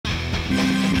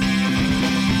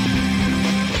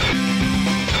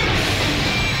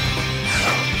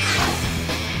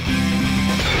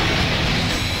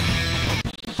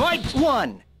Fight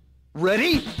one!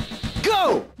 Ready?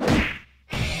 Go!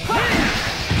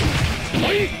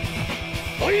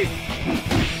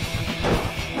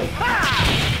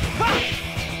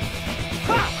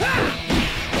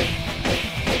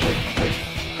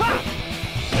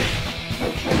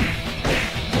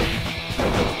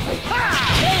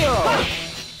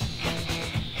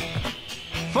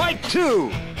 Fight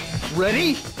two!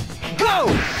 Ready?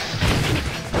 Go!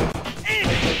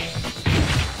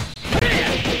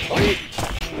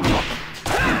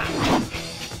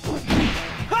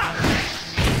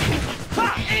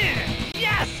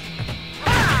 Yes!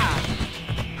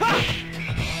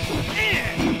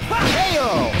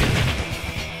 KO!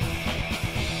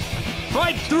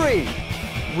 Fight three!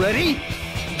 Ready?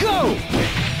 Go!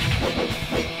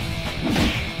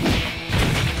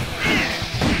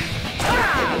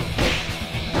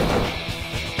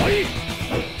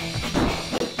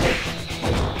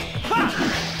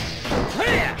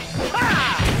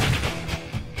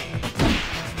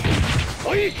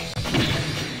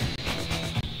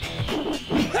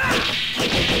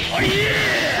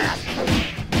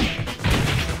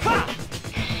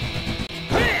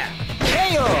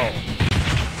 KO!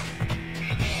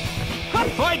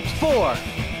 Fight four!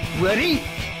 Ready?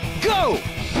 Go!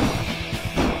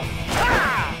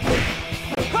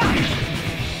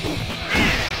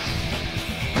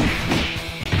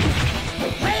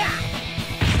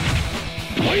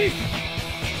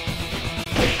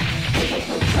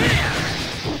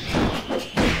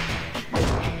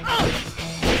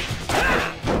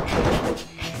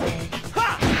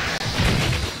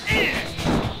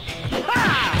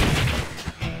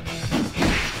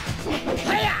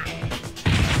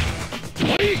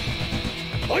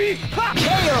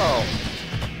 KO!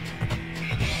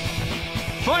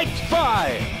 Fight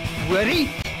five! Ready?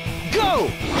 Go!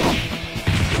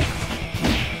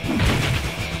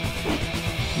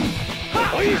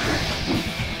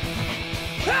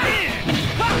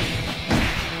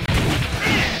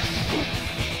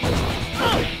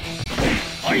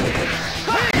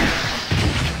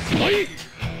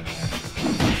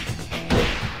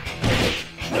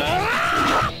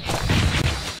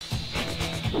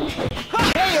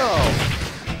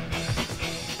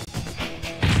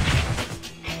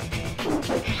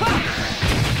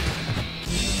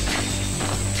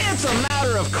 It's a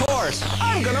matter of course.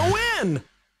 I'm gonna win!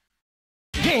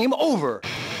 Game over!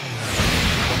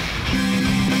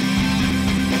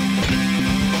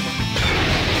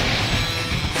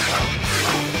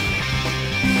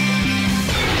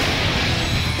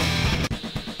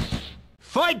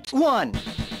 Fight one!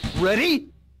 Ready?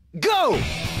 Go!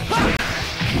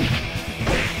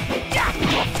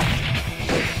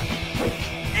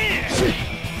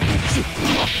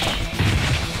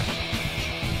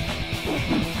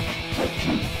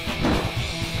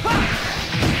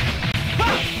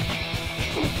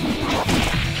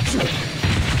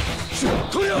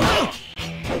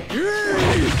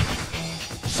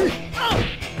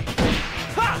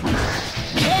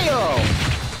 KO!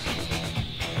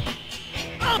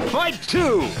 Fight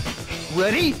two!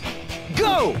 Ready?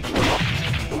 Go!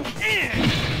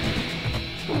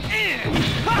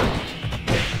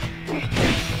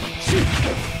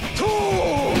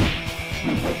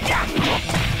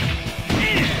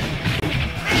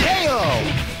 KO!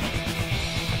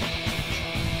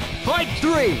 Fight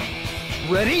three!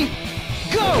 Ready?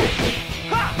 Go!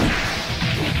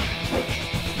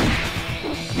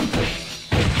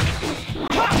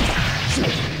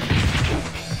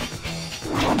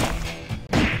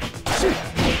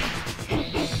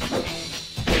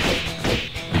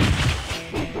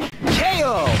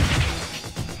 KO!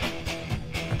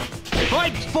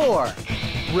 Fight four!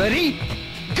 Ready?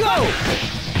 Go!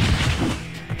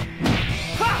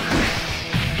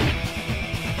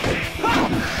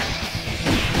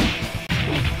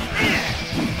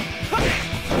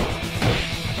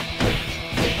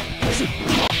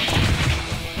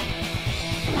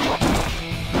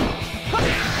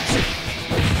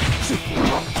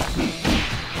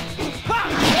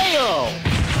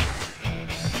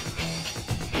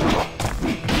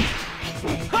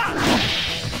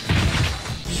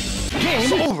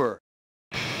 Game over!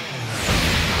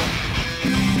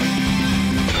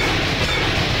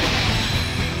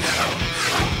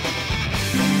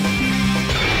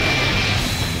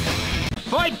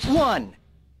 Fight one!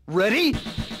 Ready?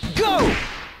 Go!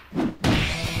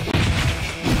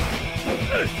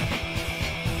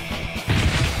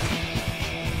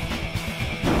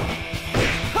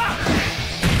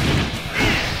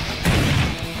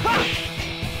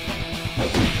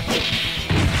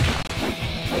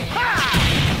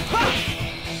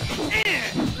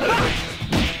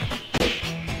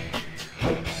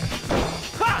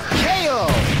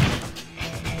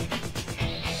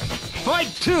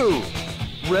 Fight 2.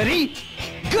 Ready?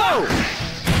 Go!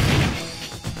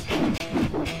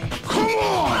 Come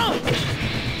on!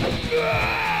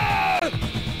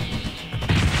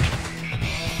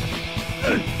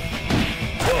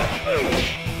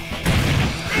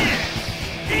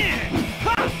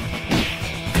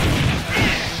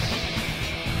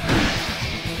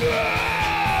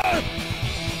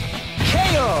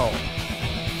 KO!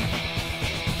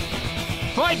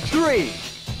 Fight 3.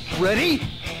 Ready?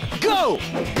 Go! Ha!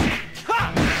 Ha!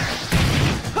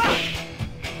 Ha!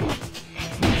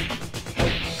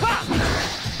 Ha!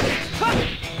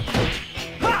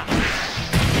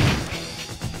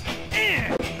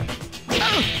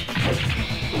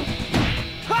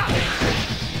 Ha! Ha!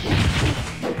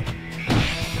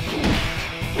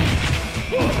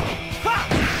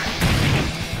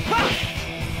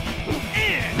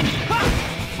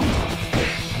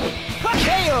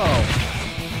 KO!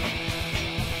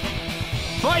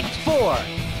 Fight 4.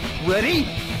 Ready?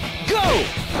 Go!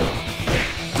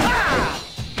 Ha!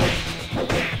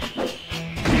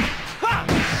 Ha!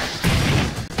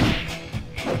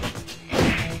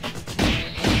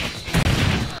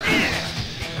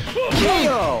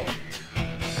 KO!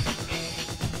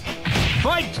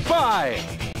 Fight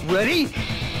 5. Ready?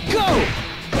 Go!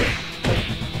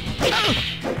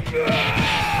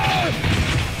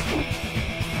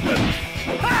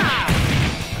 Ha!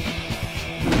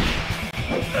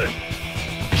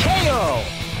 KO!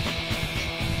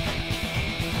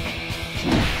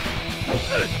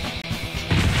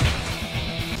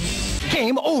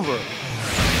 Game over.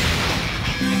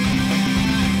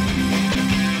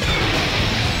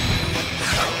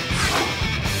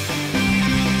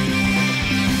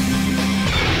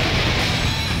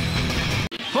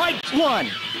 Fight 1.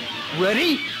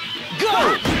 Ready?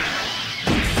 Go!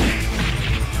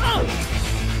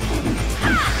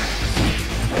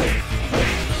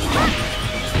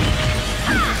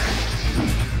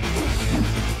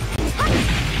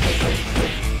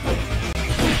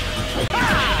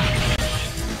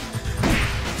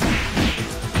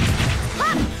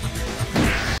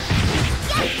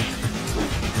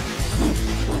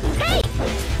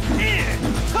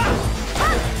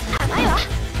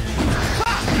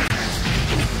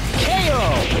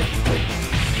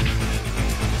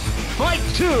 Fight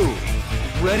 2.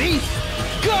 Ready?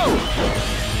 Go!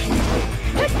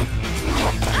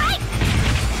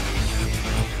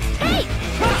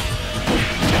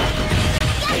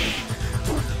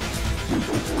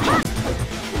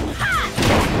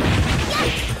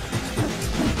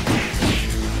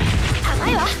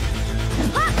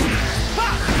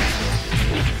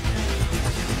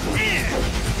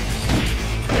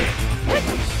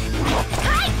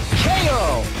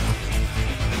 KO!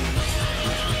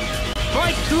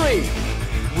 Fight 3.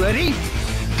 Ready?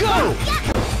 Go!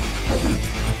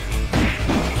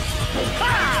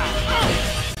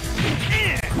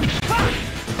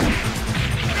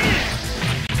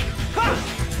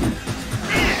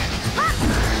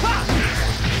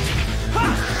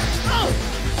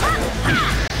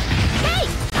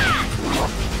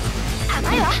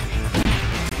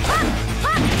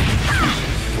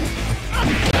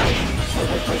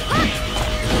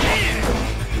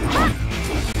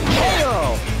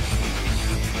 KO!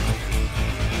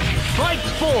 Fight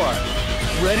 4.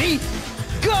 Ready?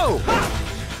 Go!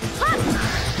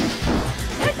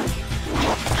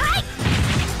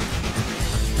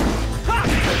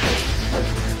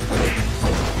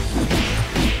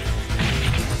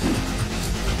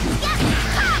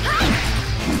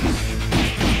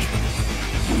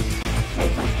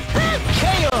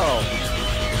 KO!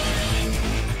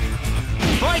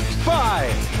 Fight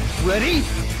 5. Ready?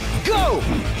 Go!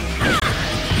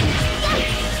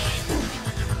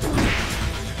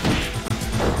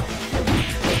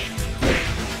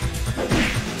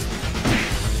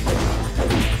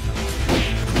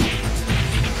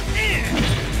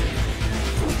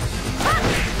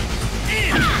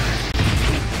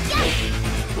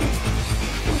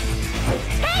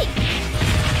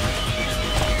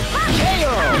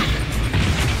 KO!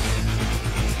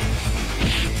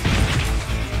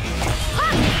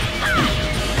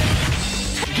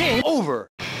 Game over.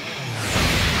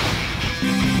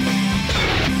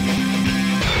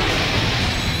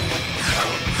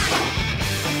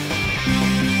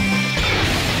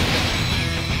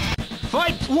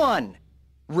 Fight 1.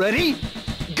 Ready?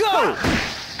 Go!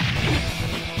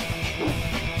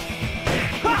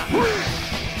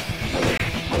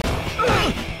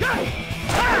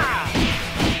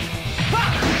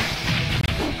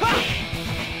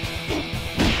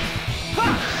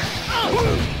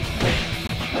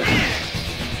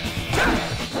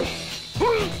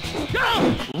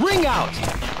 Ring out!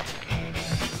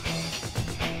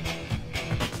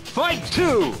 Fight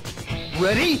 2.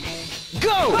 Ready?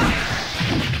 Go!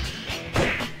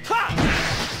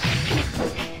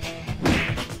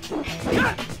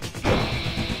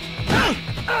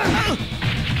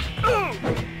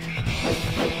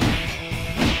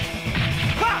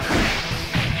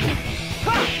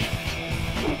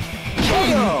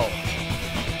 KO!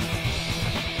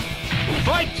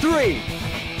 Fight 3.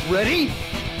 Ready?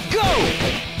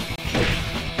 Go!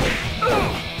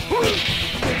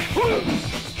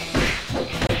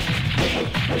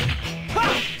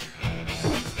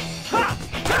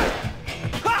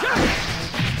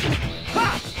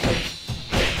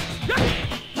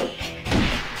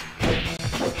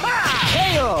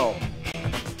 KO!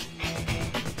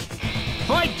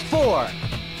 Fight 4.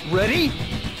 Ready?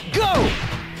 Go!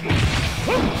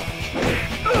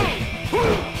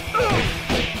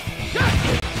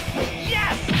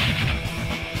 Yes!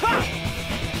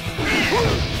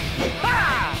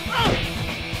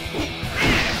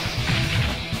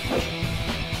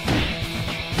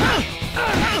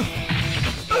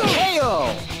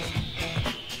 KO!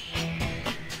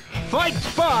 Fight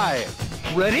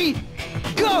 5. Ready?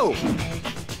 Go!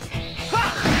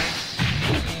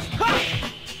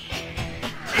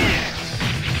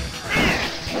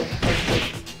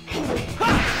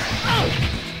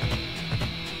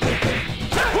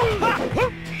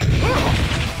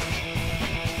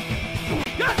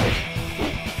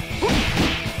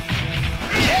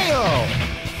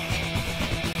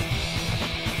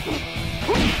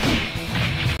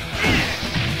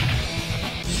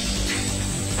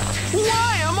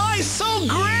 Why am I so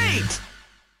great?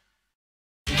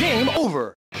 Game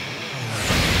over.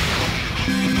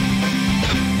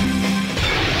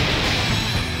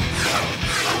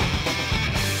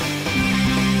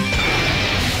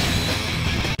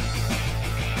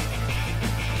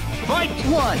 Fight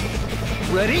 1.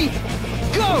 Ready?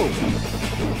 Go!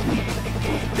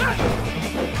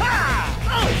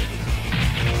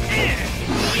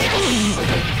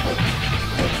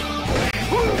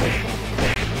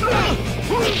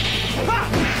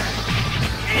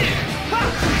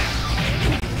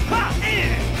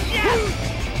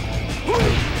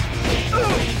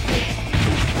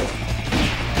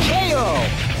 KO!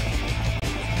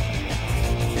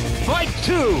 Fight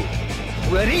 2.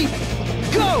 Ready?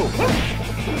 Go!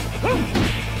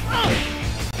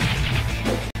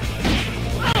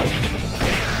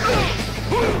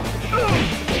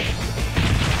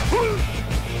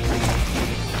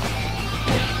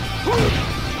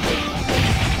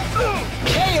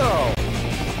 KO!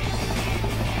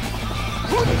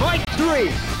 Fight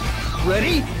 3.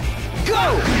 Ready?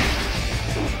 Go!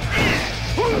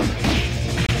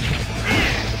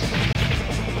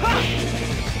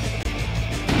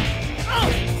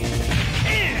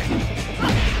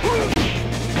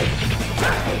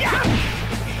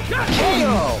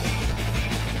 KO!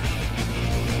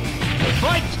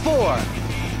 Fight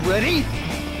 4. Ready?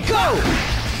 Go!